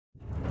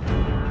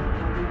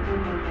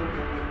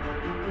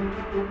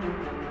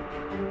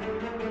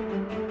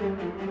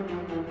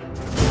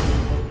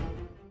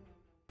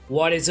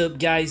What is up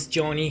guys,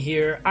 Johnny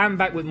here. I'm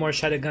back with more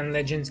Shadowgun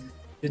Legends.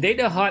 Today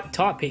the hot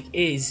topic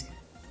is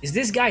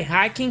this guy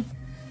hacking?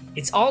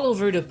 It's all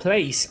over the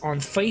place on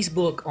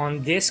Facebook,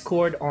 on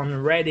Discord, on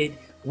Reddit.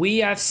 We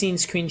have seen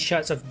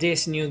screenshots of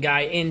this new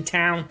guy in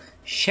town,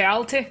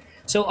 Shelte.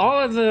 So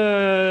all of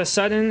a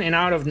sudden and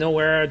out of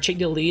nowhere, check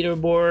the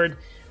leaderboard.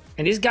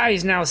 And this guy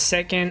is now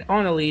second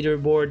on the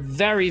leaderboard,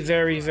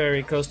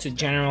 very close to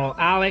General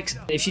Alex.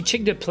 If you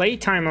check the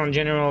playtime on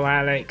General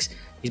Alex,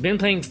 he's been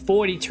playing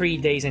 43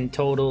 days in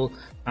total.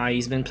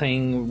 He's been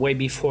playing way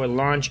before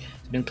launch.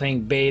 He's been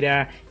playing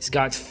beta. He's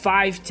got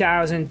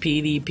 5,000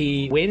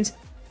 PvP wins.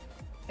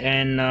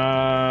 And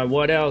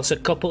what else? A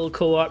couple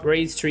co-op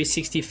raids,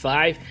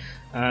 365.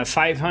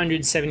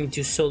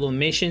 572 solo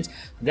missions.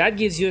 That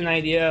gives you an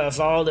idea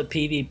of all the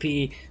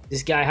PvP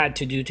this guy had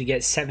to do to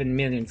get 7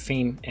 million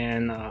fame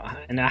and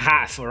a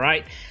half,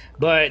 alright?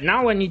 But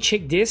now when you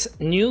check this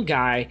new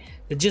guy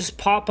that just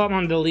pop up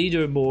on the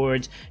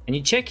leaderboard and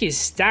you check his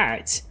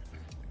stats,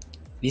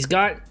 he's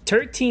got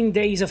 13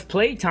 days of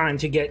playtime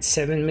to get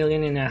 7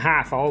 million and a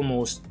half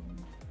almost.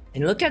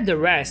 And look at the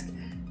rest,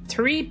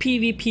 3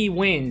 PvP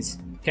wins,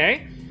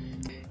 okay?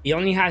 He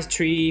only has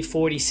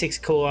 346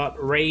 co-op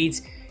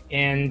raids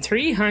and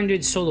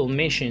 300 solo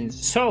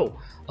missions. So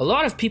a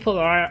lot of people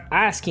are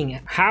asking,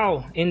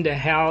 how in the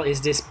hell is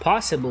this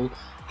possible?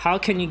 How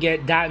can you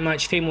get that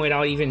much fame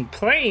without even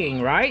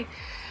playing, right?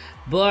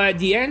 But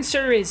the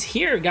answer is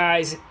here,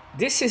 guys.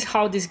 This is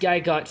how this guy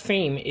got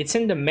fame. It's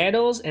in the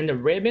medals and the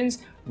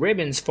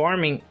ribbons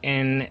farming,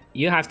 and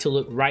you have to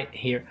look right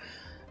here.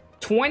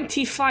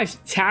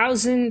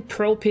 25,000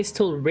 pro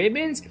pistol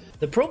ribbons.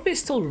 The pro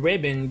pistol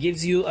ribbon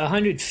gives you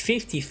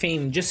 150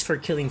 fame just for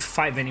killing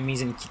 5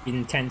 enemies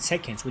in 10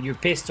 seconds with your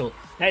pistol.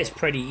 That is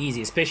pretty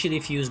easy, especially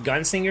if you use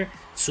gunslinger,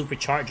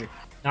 supercharger.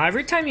 Now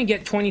every time you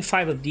get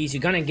 25 of these,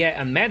 you're gonna get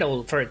a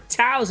medal for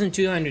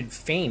 1,200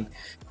 fame.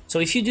 So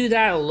if you do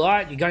that a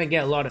lot, you're gonna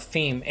get a lot of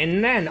fame.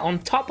 And then on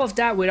top of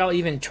that, without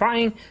even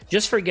trying,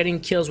 just for getting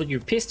kills with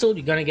your pistol,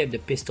 you're gonna get the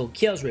pistol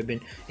kills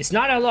ribbon. It's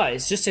not a lot,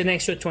 it's just an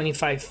extra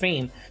 25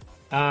 fame.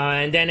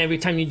 And then every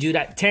time you do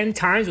that 10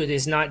 times, which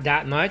is not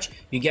that much,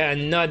 you get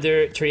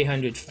another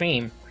 300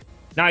 fame.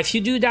 Now if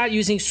you do that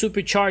using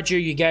supercharger,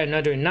 you get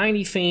another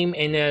 90 fame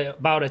and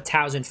about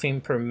 1,000 fame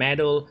per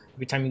medal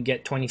every time you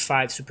get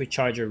 25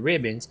 supercharger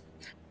ribbons.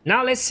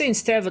 Now let's say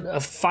instead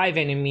of 5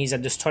 enemies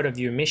at the start of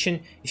your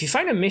mission, if you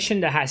find a mission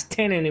that has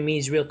 10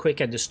 enemies real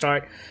quick at the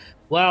start,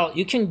 well,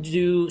 you can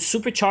do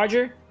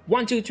supercharger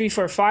 1 2 3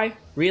 4 5,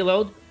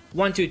 reload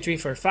 1 2 3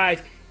 4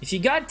 5. If you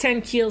got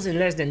 10 kills in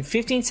less than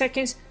 15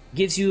 seconds,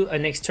 gives you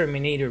an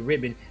exterminator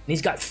ribbon, and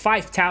he's got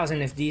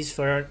 5,000 of these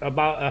for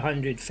about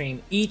 100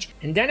 fame each,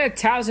 and then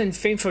 1,000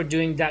 fame for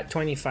doing that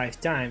 25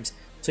 times.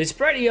 So it's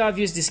pretty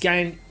obvious this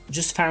guy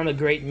just found a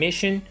great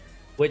mission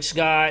which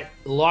got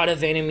a lot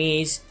of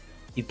enemies.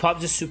 He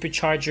pops the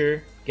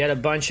supercharger, get a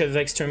bunch of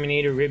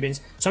exterminator ribbons.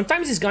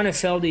 Sometimes he's gonna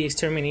fail the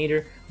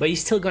exterminator, but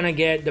he's still gonna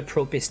get the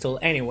pro pistol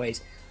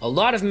anyways. A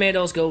lot of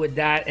medals go with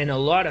that and a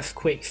lot of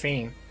quick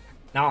fame.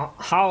 Now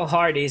how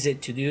hard is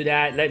it to do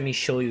that? Let me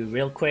show you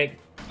real quick.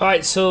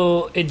 Alright,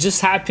 so it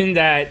just happened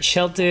that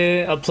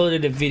Shelte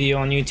uploaded a video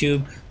on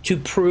YouTube to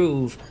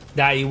prove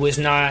that he was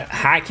not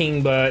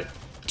hacking, but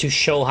to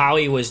show how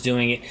he was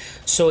doing it.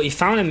 So he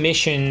found a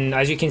mission,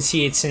 as you can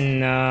see it's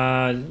in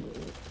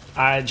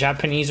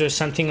Japanese or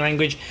something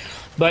language,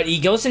 but he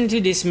goes into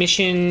this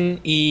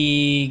mission,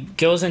 he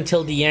goes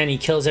until the end, he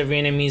kills every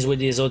enemies with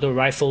his auto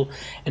rifle,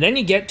 and then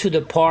you get to the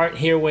part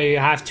here where you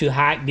have to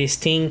hack this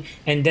thing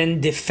and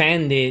then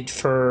defend it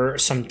for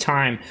some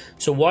time.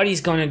 So what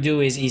he's gonna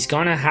do is he's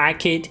gonna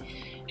hack it,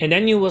 and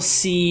then you will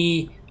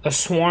see a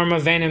swarm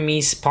of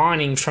enemies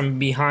spawning from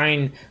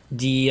behind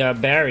the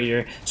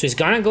barrier. So he's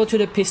gonna go to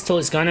the pistol,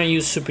 he's gonna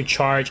use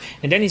supercharge,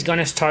 and then he's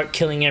gonna start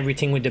killing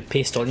everything with the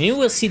pistol, and you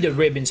will see the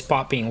ribbons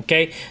popping.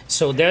 Okay,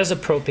 so there's a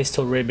pro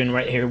pistol ribbon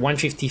right here,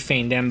 150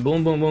 fame. Then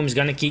boom boom boom, he's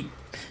gonna keep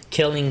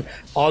killing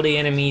all the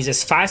enemies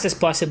as fast as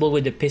possible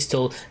with the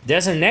pistol.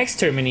 There's an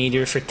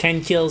exterminator for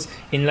 10 kills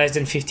in less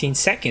than 15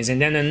 seconds,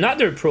 and then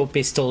another pro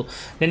pistol.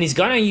 Then he's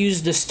gonna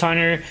use the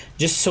stunner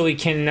just so he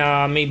can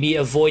maybe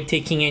avoid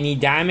taking any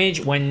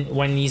damage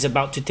when he's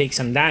about to take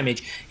some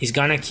damage. He's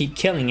gonna keep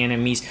killing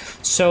enemies.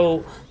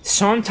 So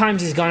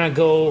sometimes he's gonna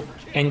go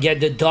and get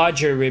the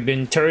dodger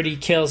ribbon, 30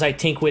 kills I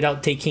think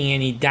without taking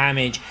any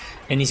damage,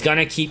 and he's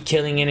gonna keep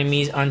killing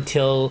enemies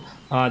until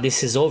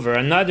this is over.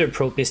 Another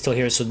pro pistol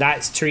here, so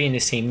that's 3 in the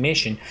same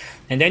mission.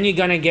 And then you're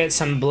gonna get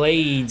some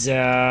blades.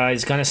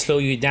 It's gonna slow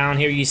you down.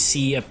 Here you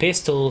see a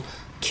pistol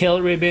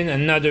kill ribbon,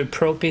 another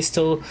pro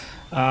pistol.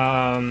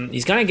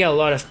 He's gonna get a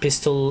lot of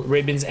pistol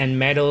ribbons and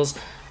medals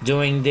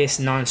doing this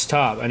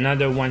non-stop.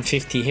 Another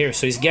 150 here,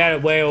 so he's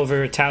got way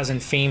over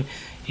 1,000 fame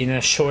in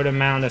a short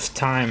amount of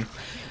time.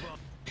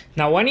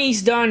 Now when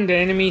he's done, the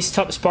enemies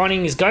stop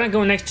spawning. He's gonna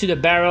go next to the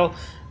barrel,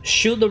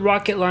 shoot the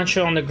rocket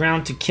launcher on the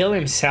ground to kill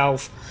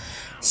himself.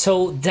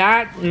 So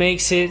that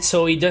makes it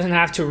so he doesn't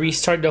have to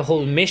restart the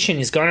whole mission.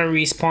 He's gonna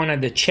respawn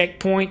at the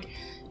checkpoint.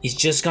 He's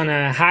just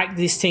gonna hack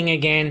this thing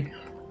again,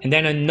 and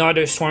then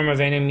another swarm of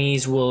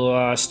enemies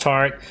will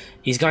start.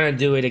 He's gonna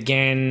do it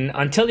again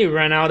until he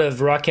run out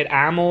of rocket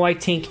ammo, I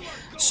think.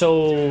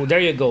 So there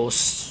you go.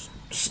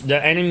 The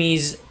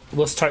enemies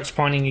will start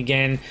spawning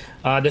again.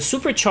 The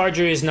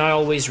supercharger is not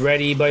always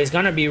ready, but it's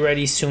gonna be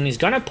ready soon. He's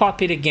gonna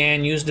pop it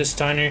again, use the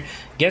stunner,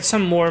 get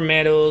some more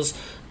medals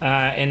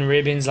and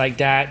ribbons like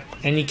that,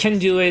 and he can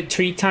do it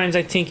 3 times,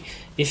 I think.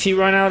 If he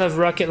run out of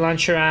rocket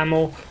launcher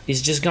ammo,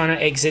 he's just gonna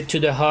exit to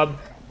the hub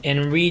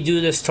and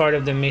redo the start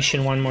of the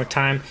mission 1 more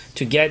time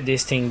to get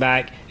this thing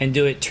back, and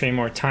do it 3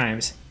 more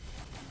times.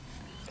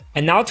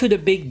 And now to the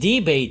big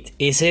debate: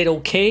 is it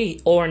okay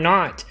or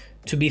not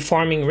to be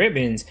farming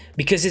ribbons?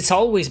 Because it's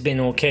always been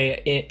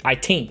okay. I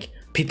think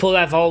people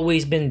have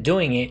always been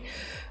doing it.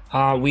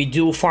 We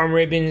do farm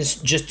ribbons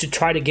just to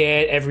try to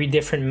get every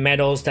different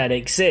medals that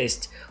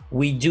exist.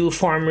 We do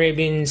farm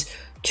ribbons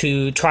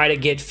to try to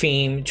get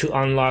fame, to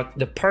unlock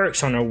the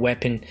perks on our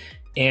weapon.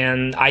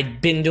 And I've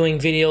been doing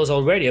videos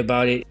already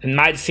about it. And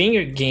Mad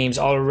Finger Games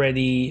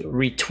already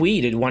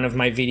retweeted one of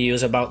my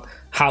videos about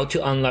how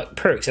to unlock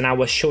perks, and I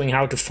was showing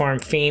how to farm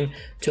fame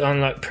to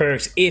unlock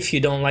perks if you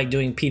don't like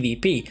doing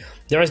PvP.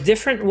 There's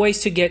different ways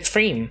to get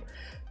fame.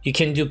 You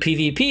can do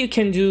PvP, you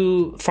can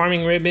do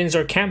farming ribbons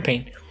or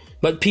campaign.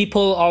 But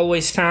people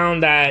always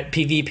found that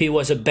PvP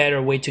was a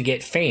better way to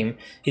get fame.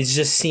 It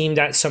just seemed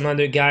that some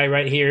other guy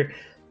right here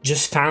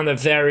just found a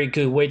very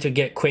good way to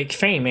get quick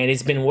fame, and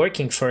it's been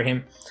working for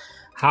him.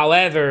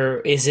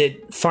 However, is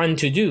it fun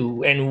to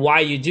do, and why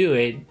you do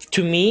it?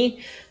 To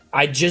me,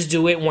 I just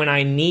do it when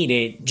I need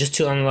it, just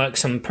to unlock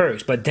some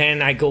perks, but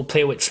then I go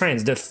play with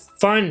friends. The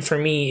fun for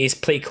me is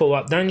play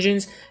co-op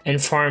dungeons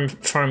and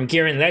farm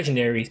gear and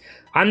legendaries.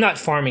 I'm not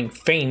farming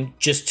fame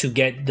just to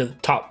get the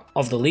top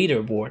of the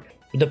leaderboard.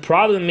 The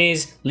problem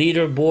is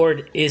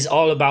leaderboard is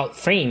all about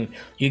fame.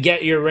 You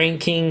get your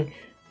ranking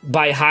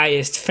by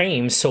highest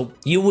fame, so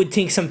you would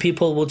think some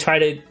people will try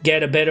to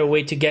get a better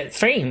way to get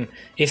fame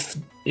if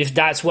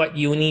that's what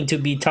you need to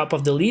be top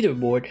of the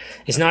leaderboard.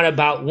 It's not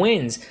about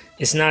wins,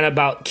 it's not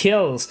about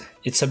kills,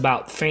 it's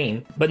about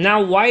fame. But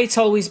now, why it's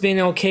always been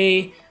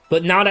okay,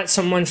 but now that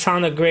someone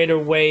found a greater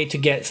way to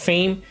get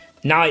fame,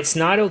 now it's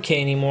not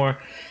okay anymore.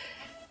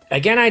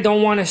 Again, I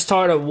don't want to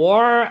start a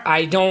war.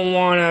 I don't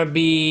want to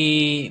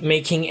be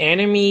making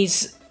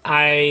enemies.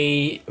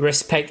 I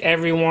respect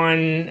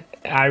everyone.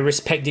 I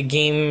respect the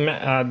game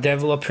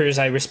developers.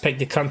 I respect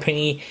the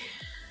company.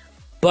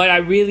 But I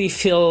really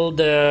feel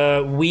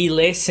they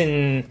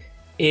listen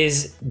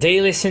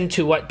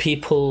to what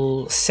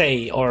people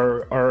say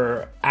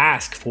or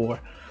ask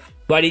for.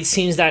 But it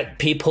seems that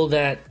people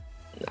that,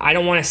 I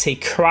don't want to say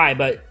cry,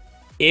 but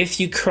if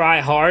you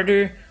cry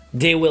harder,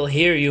 they will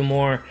hear you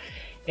more.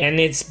 And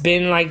it's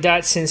been like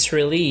that since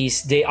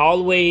release. They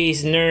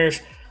always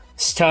nerf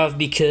stuff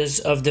because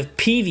of the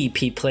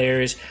PvP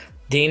players.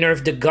 They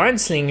nerfed the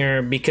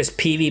Gunslinger because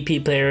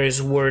PvP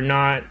players were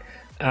not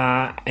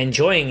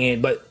enjoying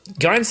it, but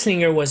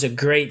Gunslinger was a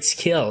great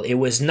skill. It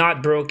was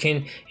not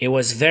broken. It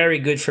was very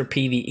good for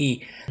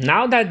PvE.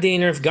 Now that they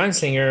nerfed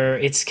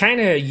Gunslinger, it's kind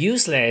of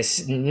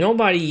useless.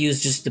 Nobody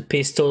uses the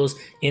pistols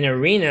in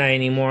arena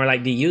anymore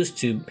like they used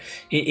to.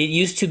 It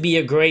used to be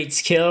a great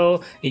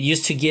skill. It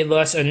used to give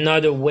us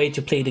another way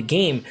to play the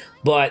game,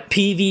 but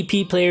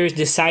PvP players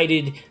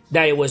decided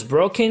that it was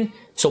broken,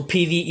 so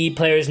PvE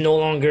players no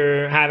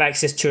longer have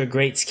access to a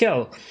great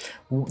skill.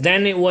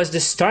 Then it was the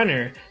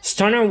stunner.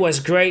 Stunner was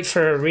great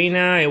for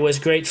arena, it was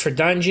great for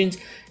dungeons.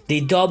 They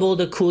doubled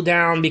the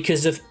cooldown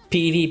because of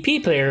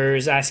PvP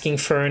players asking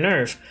for a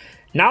nerf.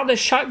 Now the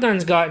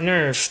shotguns got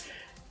nerfed.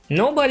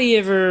 Nobody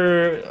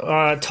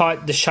ever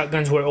thought the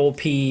shotguns were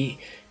OP.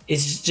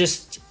 It's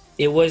just,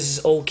 it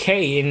was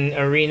okay in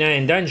arena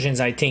and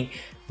dungeons, I think.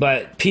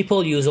 But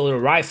people use older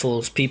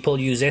rifles, people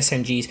use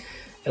SMGs.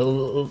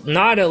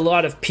 Not a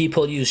lot of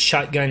people use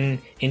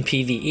shotgun in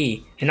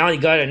PvE. And now they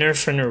got a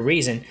nerf for no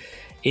reason.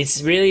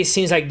 It really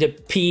seems like the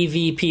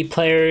PvP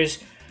players,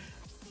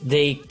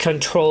 they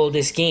control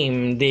this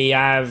game. They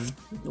have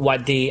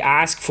what they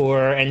ask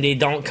for, and they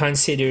don't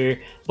consider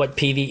what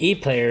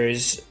PvE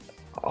players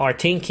are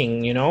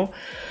thinking, you know?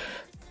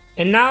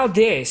 And now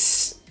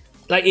this,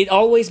 like, it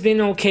always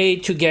been okay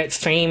to get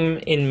fame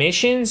in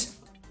missions,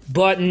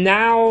 but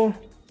now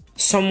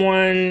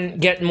someone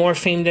get more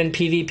fame than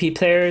PvP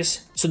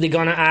players, so they're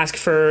gonna ask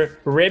for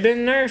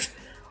ribbon nerf,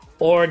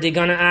 or they're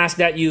gonna ask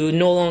that you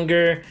no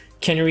longer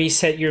can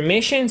reset your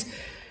missions.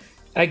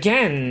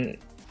 Again,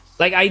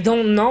 like, I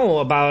don't know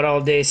about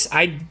all this.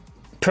 I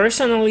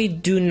personally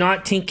do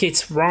not think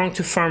it's wrong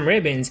to farm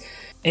ribbons.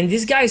 And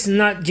this guy's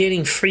not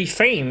getting free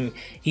fame.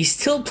 He's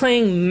still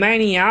playing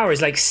many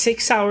hours, like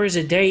 6 hours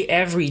a day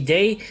every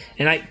day,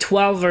 and like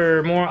 12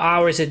 or more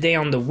hours a day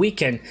on the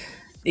weekend.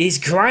 He's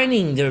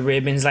grinding the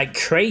ribbons like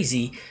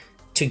crazy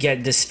to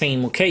get this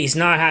fame, okay? He's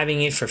not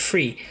having it for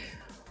free.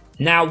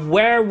 Now,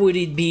 where would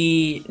it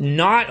be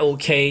not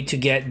okay to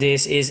get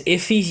this is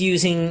if he's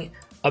using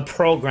a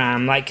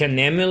program like an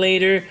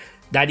emulator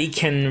that he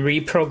can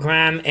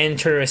reprogram,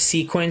 enter a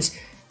sequence,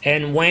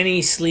 and when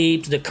he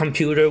sleeps, the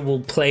computer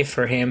will play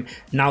for him.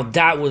 Now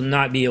that will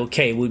not be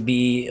okay. It would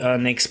be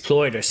an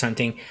exploit or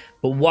something.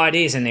 But what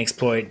is an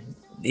exploit?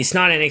 It's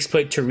not an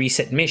exploit to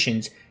reset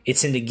missions.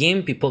 It's in the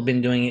game. People have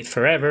been doing it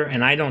forever,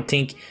 and I don't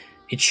think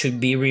it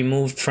should be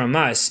removed from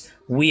us.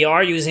 We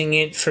are using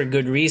it for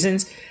good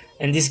reasons,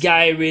 and this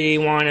guy really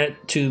wanted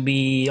to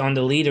be on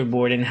the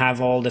leaderboard and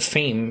have all the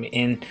fame.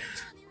 And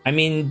I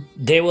mean,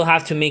 they will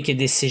have to make a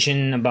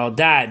decision about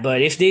that.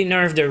 But if they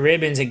nerf the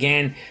ribbons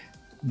again,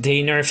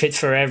 they nerf it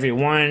for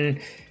everyone.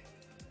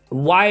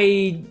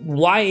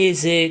 Why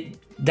is it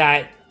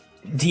that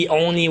the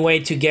only way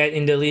to get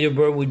in the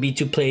leaderboard would be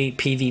to play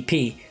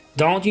PvP?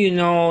 Don't you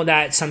know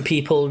that some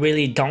people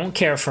really don't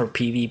care for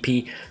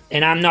PvP?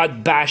 And I'm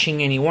not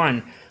bashing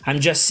anyone. I'm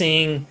just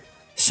saying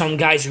some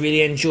guys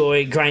really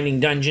enjoy grinding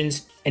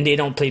dungeons and they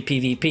don't play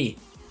PvP.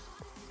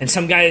 And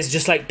some guys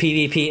just like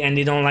PvP and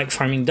they don't like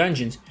farming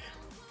dungeons.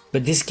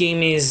 But this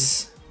game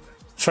is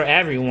for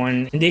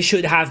everyone, and they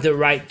should have the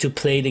right to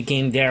play the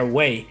game their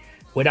way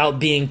without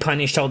being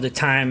punished all the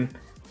time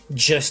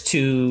just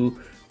to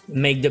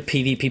make the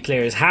PvP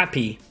players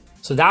happy.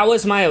 So that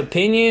was my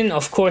opinion.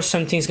 Of course,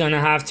 something's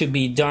gonna have to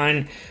be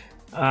done.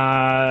 There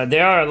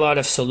are a lot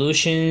of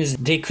solutions.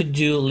 They could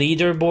do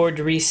leaderboard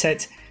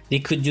reset. They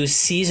could do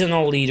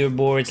seasonal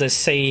leaderboards. Let's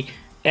say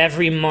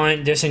every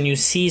month there's a new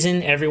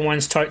season.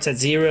 Everyone starts at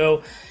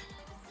 0.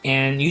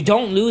 And you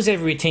don't lose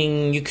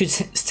everything. You could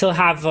still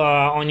have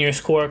on your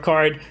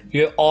scorecard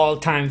your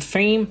all-time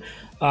fame.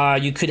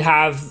 You could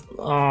have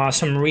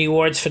some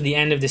rewards for the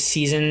end of the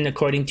season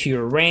according to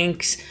your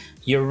ranks.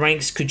 Your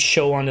ranks could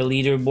show on the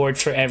leaderboard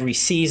for every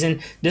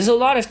season. There's a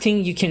lot of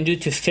things you can do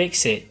to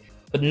fix it,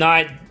 but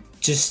not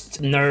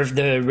just nerf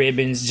the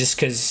ribbons just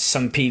because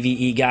some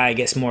PvE guy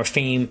gets more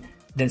fame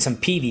than some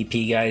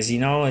PvP guys, you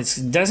know? It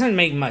doesn't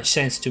make much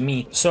sense to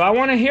me. So I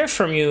want to hear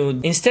from you.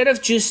 Instead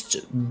of just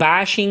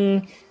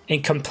bashing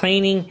and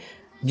complaining,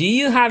 do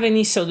you have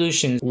any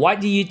solutions?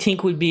 What do you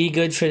think would be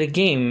good for the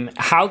game?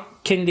 How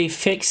can they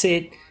fix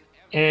it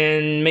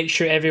and make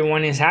sure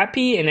everyone is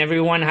happy and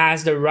everyone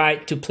has the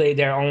right to play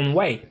their own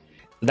way?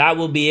 That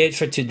will be it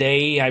for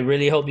today. I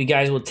really hope you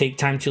guys will take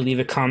time to leave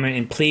a comment,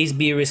 and please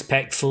be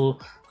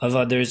respectful of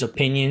others'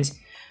 opinions.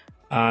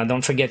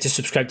 Don't forget to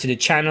subscribe to the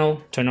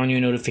channel, turn on your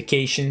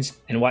notifications,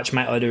 and watch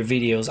my other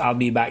videos. I'll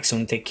be back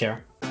soon. Take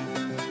care.